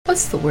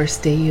What's the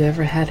worst day you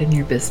ever had in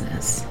your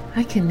business?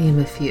 I can name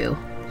a few.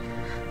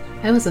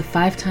 I was a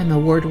 5-time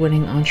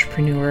award-winning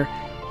entrepreneur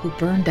who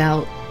burned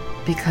out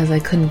because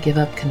I couldn't give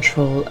up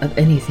control of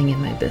anything in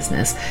my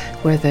business,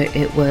 whether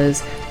it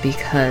was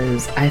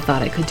because I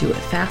thought I could do it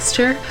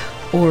faster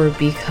or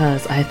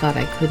because I thought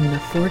I couldn't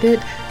afford it.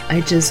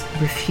 I just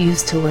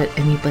refused to let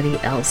anybody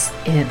else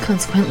in.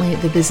 Consequently,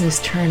 the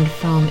business turned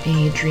from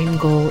a dream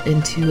goal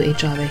into a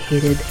job I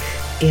hated,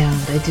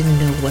 and I didn't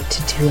know what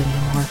to do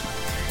anymore.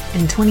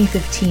 In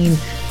 2015,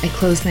 I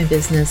closed my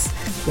business,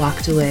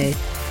 walked away,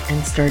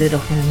 and started a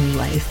whole new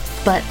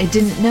life. But I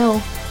didn't know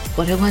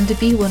what I wanted to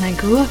be when I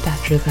grew up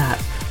after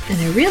that.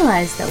 And I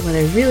realized that what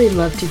I really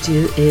love to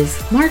do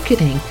is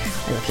marketing.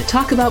 I love to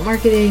talk about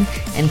marketing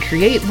and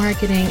create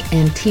marketing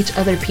and teach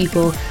other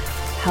people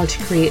how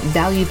to create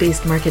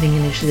value-based marketing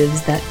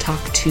initiatives that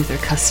talk to their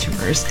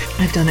customers.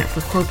 I've done it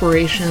for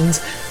corporations,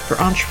 for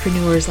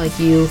entrepreneurs like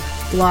you,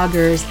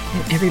 bloggers,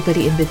 and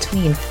everybody in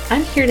between.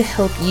 I'm here to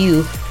help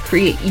you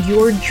create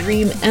your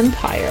dream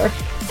empire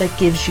that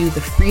gives you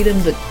the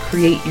freedom to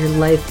create your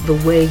life the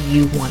way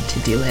you want to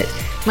do it.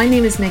 My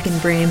name is Megan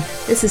Brame.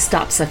 This is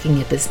Stop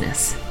Sucking at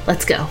Business.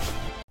 Let's go.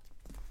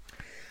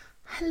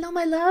 Hello,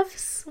 my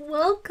loves.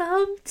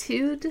 Welcome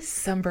to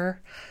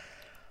December.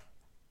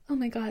 Oh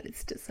my God,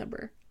 it's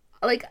December.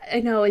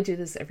 I know I do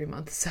this every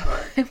month, so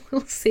I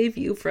will save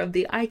you from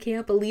the I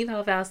can't believe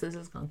how fast this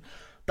has gone.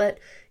 But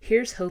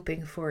here's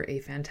hoping for a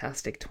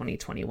fantastic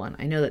 2021.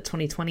 I know that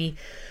 2020,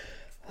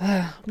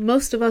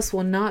 most of us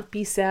will not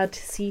be sad to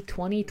see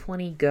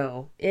 2020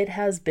 go. It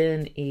has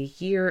been a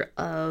year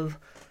of,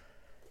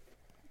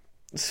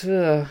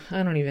 I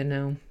don't even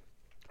know.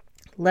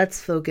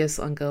 Let's focus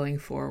on going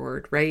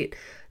forward, right?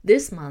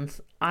 This month,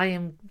 I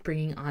am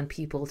bringing on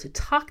people to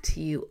talk to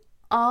you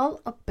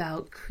all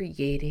about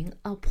creating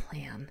a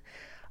plan.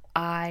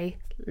 I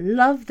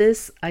love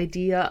this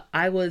idea.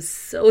 I was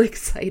so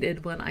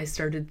excited when I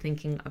started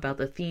thinking about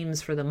the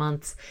themes for the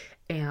months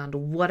and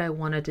what I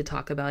wanted to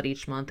talk about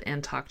each month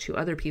and talk to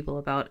other people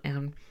about.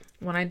 And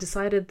when I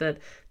decided that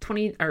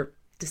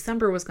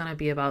December was going to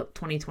be about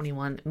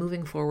 2021,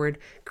 moving forward,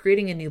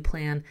 creating a new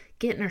plan,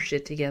 getting our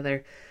shit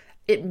together,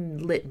 it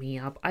lit me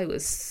up. I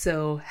was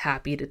so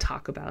happy to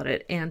talk about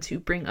it and to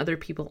bring other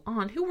people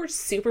on who were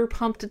super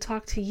pumped to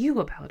talk to you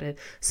about it.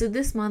 So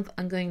this month,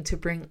 I'm going to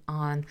bring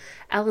on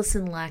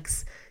Allison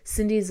Lex,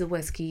 Cindy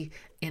Zaweski,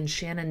 and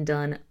Shannon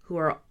Dunn, who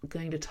are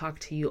going to talk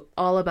to you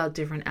all about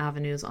different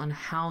avenues on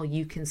how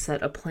you can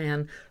set a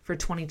plan for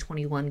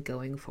 2021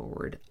 going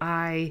forward.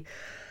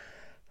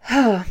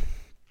 To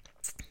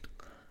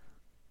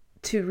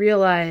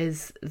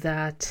realize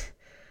that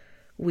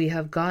we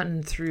have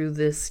gotten through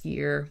this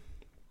year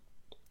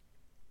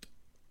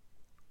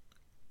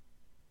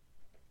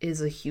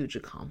is a huge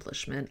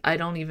accomplishment. I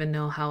don't even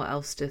know how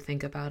else to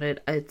think about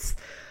it. It's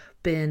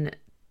been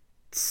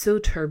so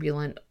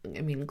turbulent.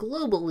 I mean,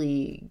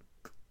 globally,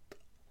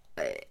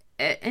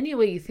 any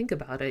way you think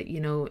about it,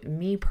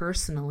 me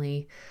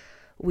personally,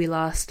 we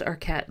lost our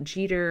cat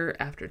Jeter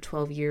after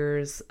 12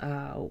 years.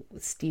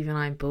 Steve and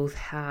I both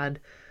had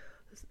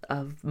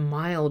a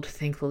mild,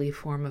 thankfully,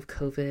 form of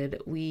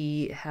COVID.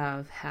 We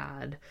have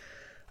had,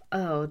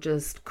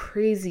 just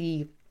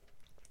crazy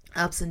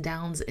ups and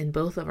downs in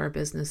both of our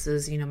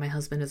businesses. My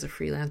husband is a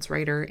freelance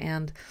writer,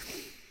 and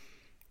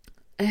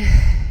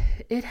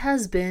it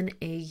has been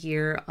a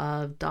year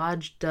of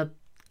dodge,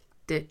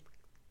 dip,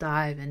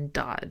 dive, and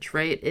dodge,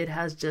 right? It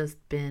has just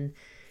been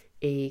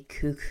a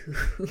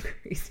cuckoo,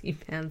 crazy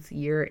pants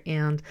year,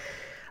 and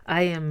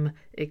I am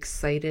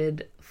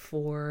excited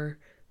for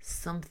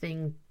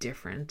something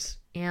different.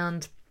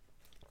 And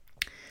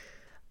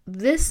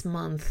this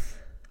month,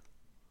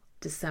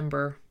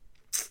 December,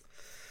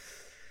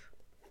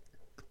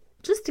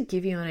 just to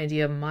give you an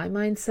idea of my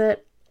mindset,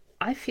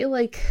 I feel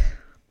like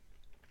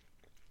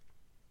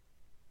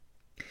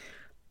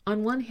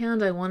on one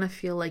hand, I want to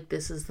feel like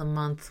this is the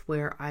month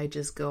where I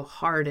just go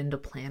hard into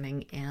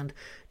planning and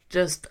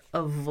just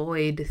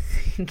avoid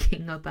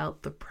thinking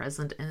about the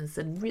present and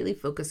instead really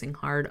focusing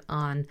hard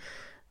on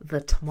the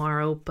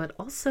tomorrow. But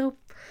also,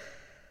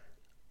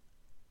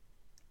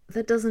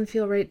 that doesn't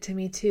feel right to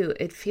me too.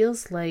 It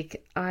feels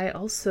like I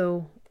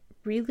also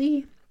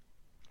really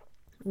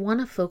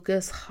want to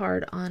focus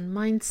hard on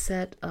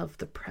mindset of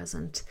the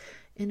present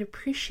and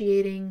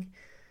appreciating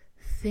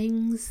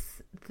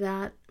things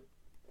that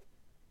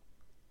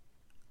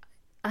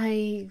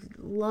I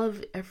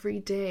love every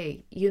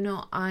day.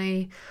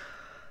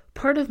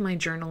 Part of my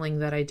journaling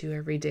that I do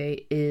every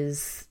day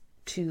is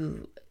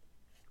to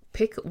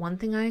pick one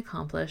thing I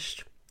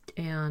accomplished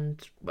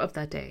and of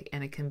that day.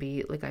 And it can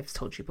be, like I've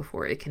told you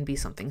before, it can be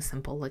something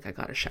simple, like I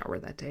got a shower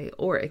that day,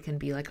 or it can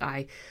be like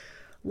I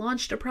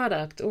launched a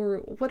product or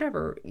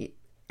whatever,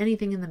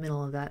 anything in the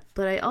middle of that.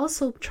 But I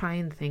also try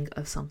and think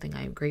of something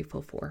I'm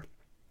grateful for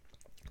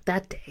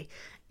that day.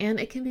 And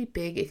it can be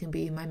big. It can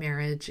be my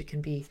marriage. It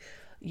can be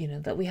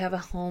that we have a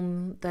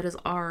home that is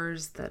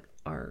ours, that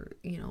our,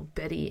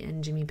 Betty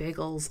and Jimmy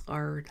Bagels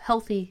are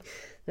healthy,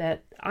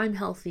 that I'm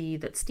healthy,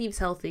 that Steve's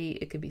healthy.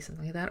 It could be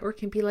something like that. Or it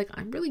can be like,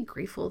 I'm really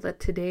grateful that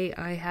today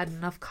I had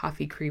enough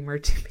coffee creamer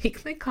to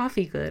make my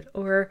coffee good.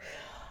 Or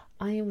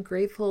I am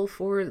grateful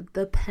for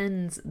the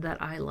pens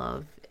that I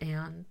love.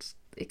 And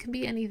it can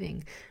be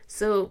anything.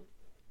 So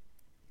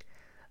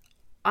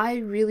I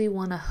really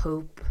want to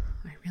hope,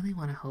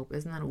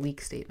 isn't that a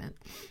weak statement?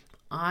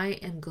 I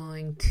am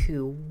going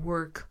to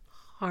work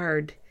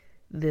hard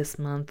this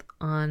month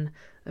on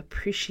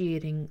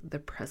appreciating the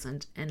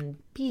present and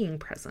being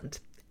present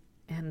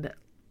and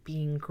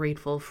being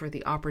grateful for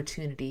the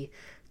opportunity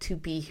to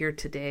be here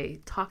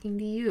today talking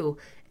to you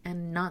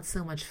and not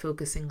so much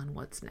focusing on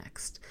what's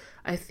next.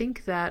 I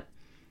think that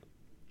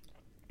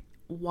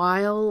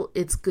while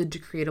it's good to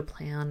create a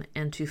plan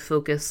and to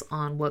focus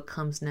on what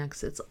comes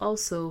next,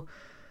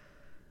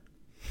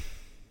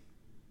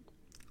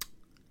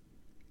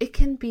 it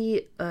can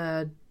be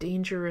a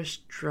dangerous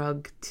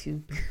drug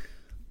to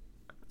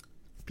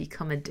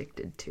become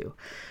addicted to.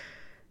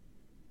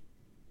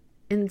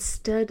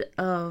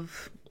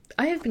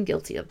 I have been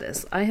guilty of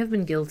this. I have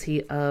been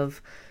guilty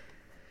of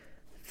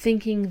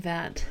thinking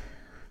that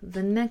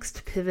the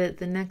next pivot,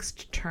 the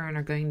next turn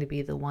are going to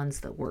be the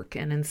ones that work.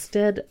 And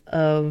instead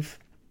of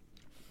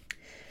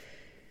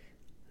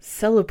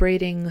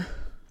celebrating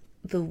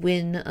the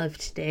win of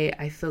today,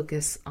 I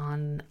focus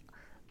on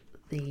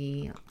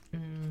the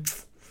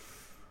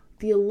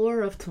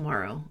allure of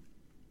tomorrow.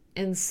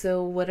 And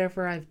so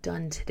whatever I've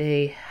done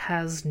today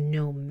has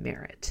no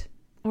merit,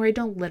 or I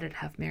don't let it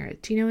have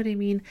merit. Do you know what I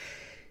mean?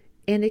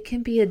 And it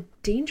can be a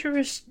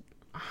dangerous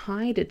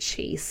high to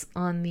chase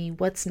on the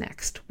what's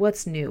next,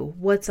 what's new,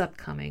 what's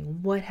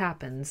upcoming, what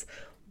happens,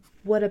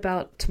 what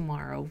about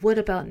tomorrow, what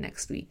about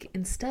next week,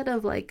 instead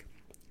of like,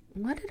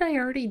 what did I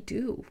already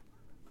do?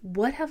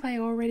 What have I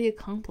already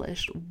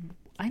accomplished?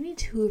 I need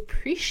to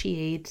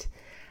appreciate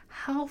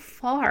how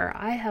far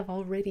I have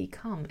already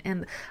come.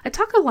 And I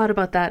talk a lot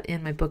about that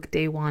in my book,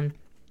 Day One.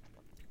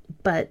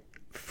 But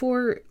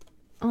for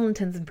all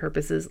intents and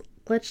purposes,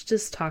 let's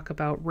just talk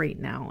about right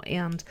now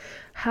and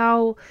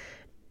how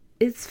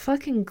it's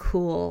fucking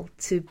cool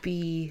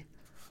to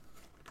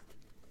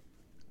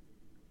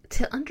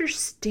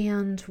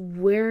understand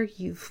where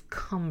you've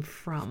come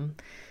from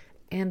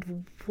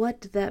and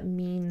what that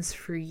means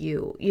for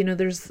you.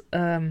 There's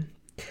a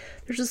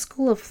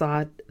school of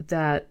thought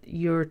that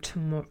your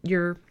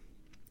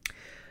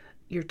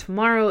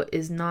tomorrow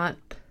is not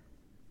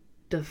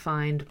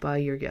defined by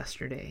your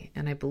yesterday,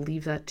 and I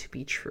believe that to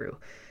be true.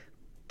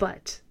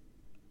 But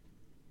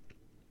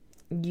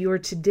your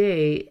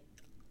today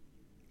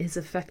is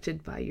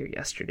affected by your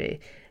yesterday,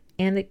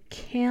 and it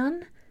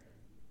can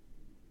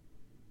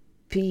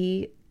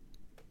be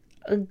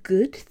a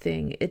good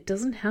thing. It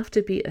doesn't have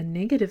to be a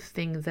negative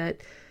thing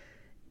that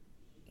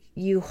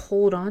you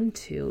hold on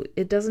to.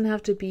 It doesn't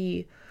have to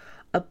be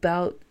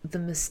about the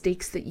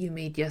mistakes that you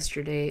made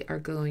yesterday are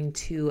going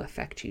to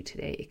affect you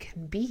today. It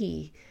can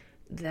be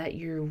that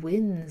your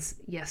wins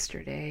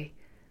yesterday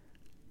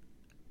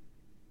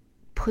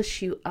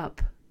push you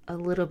up a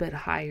little bit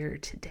higher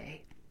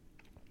today.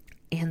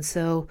 And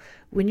so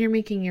when you're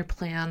making your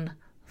plan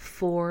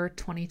for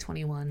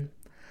 2021,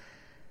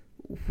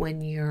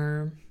 when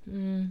you're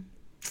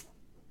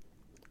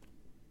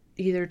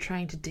either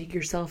trying to dig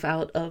yourself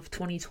out of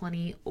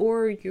 2020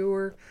 or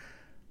you're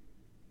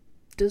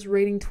just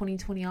writing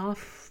 2020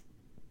 off,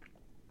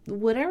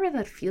 whatever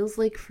that feels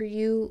like for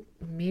you,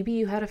 maybe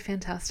you had a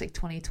fantastic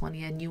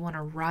 2020 and you want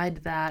to ride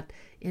that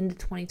into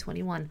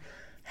 2021.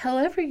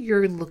 However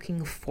you're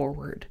looking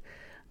forward,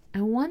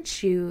 I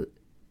want you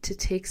to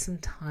take some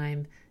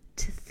time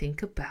to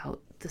think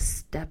about the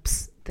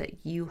steps that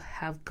you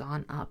have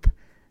gone up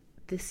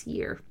this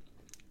year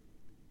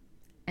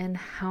and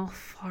how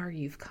far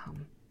you've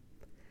come,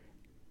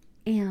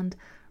 and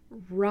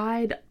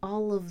ride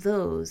all of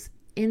those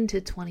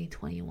into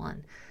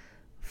 2021.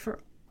 For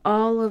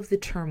all of the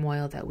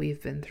turmoil that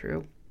we've been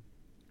through,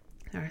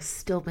 there have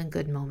still been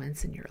good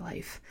moments in your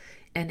life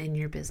and in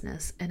your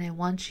business, and I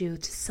want you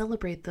to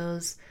celebrate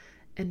those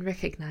and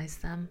recognize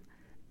them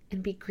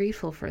and be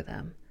grateful for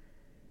them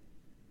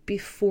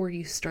before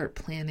you start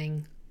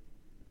planning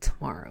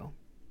tomorrow.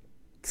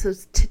 So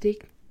today,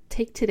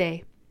 take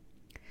today,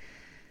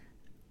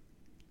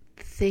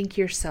 thank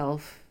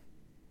yourself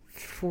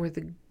for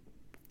the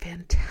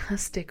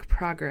fantastic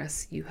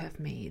progress you have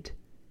made,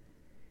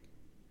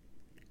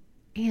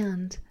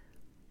 and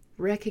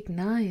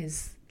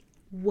recognize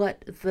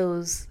what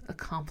those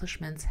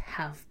accomplishments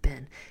have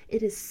been.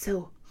 It is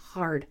so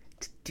hard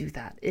to do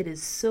that. It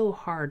is so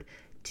hard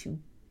to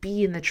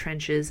be in the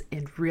trenches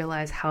and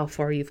realize how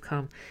far you've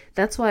come.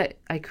 That's why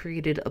I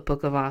created a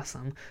Book of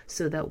Awesome,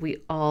 so that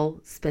we all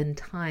spend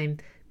time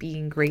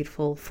being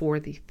grateful for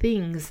the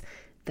things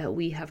that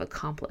we have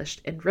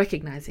accomplished and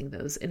recognizing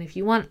those. And if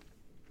you want,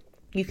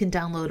 you can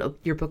download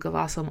your Book of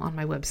Awesome on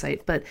my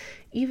website. But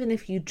even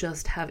if you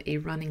just have a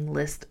running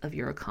list of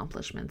your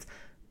accomplishments,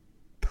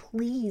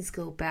 please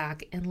go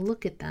back and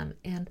look at them,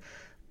 and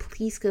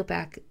please go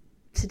back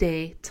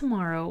today,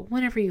 tomorrow,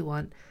 whenever you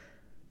want,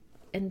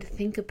 and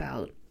think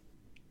about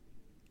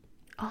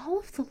all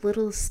of the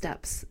little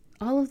steps,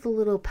 all of the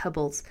little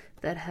pebbles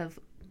that have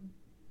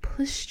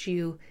pushed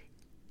you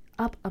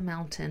up a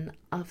mountain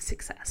of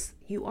success.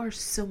 You are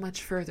so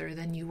much further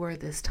than you were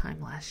this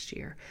time last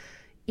year,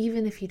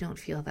 even if you don't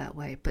feel that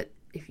way. But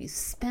if you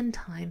spend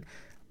time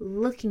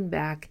looking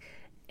back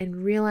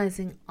and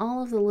realizing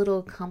all of the little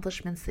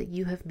accomplishments that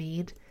you have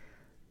made,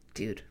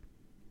 dude,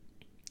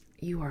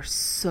 you are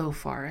so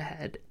far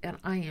ahead, and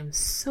I am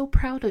so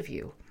proud of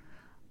you.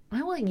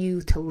 I want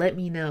you to let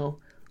me know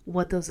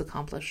what those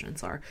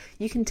accomplishments are.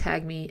 You can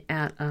tag me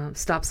at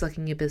Stop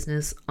Sucking Your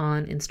Business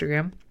on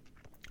Instagram,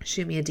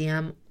 shoot me a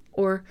DM,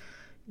 or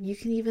you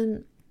can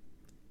even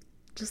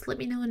just let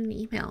me know in an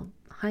email,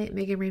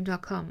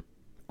 hi@meganream.com,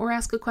 or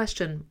ask a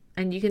question,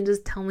 and you can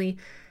just tell me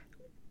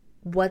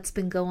what's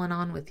been going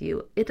on with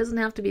you. It doesn't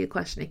have to be a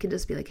question. It can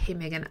just be like, hey,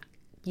 Megan,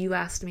 you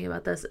asked me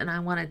about this, and I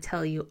want to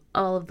tell you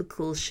all of the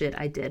cool shit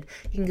I did.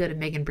 You can go to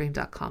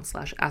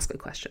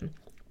meganream.com/ask-a-question.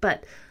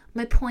 But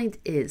my point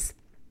is,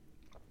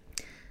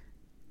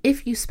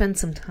 if you spend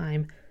some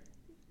time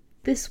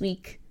this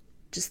week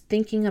just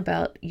thinking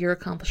about your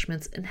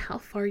accomplishments and how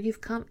far you've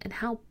come and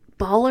how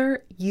baller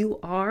you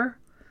are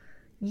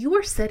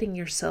setting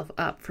yourself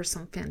up for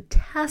some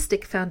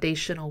fantastic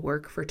foundational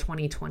work for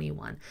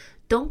 2021.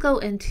 Don't go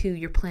into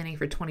your planning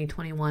for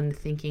 2021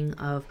 thinking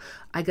of,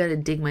 I got to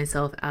dig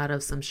myself out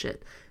of some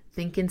shit.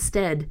 Think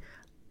instead,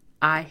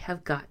 I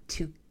have got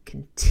to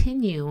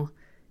continue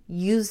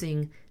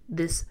using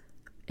this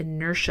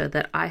inertia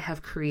that I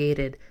have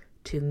created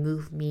to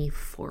move me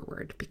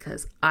forward,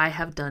 because I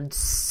have done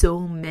so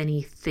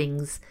many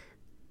things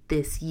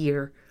this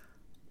year.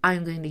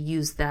 I'm going to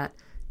use that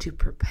to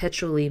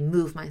perpetually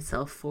move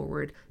myself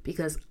forward,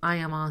 because I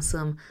am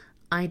awesome.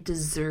 I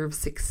deserve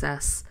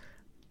success.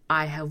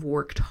 I have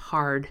worked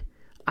hard.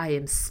 I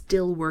am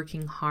still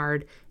working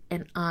hard,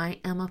 and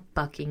I am a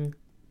fucking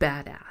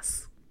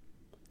badass.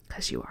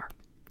 Because you are.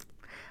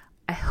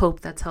 I hope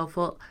that's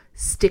helpful.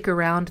 Stick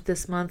around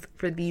this month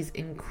for these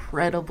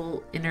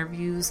incredible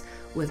interviews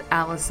with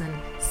Allison,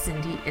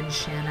 Cindy, and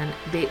Shannon.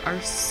 They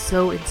are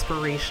so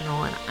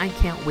inspirational, and I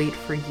can't wait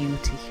for you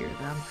to hear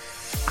them.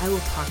 I will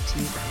talk to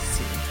you guys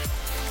soon.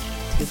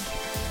 Take care.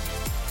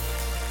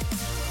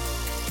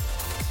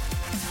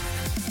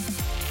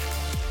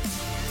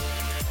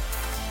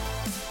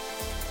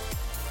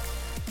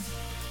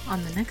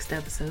 On the next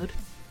episode,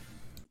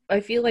 I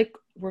feel like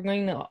we're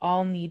going to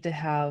all need to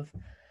have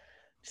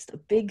just a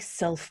big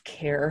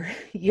self-care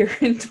year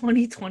in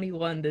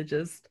 2021 to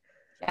just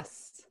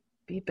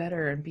be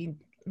better and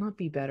not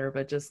be better,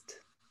 but just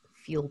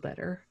feel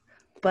better.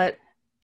 But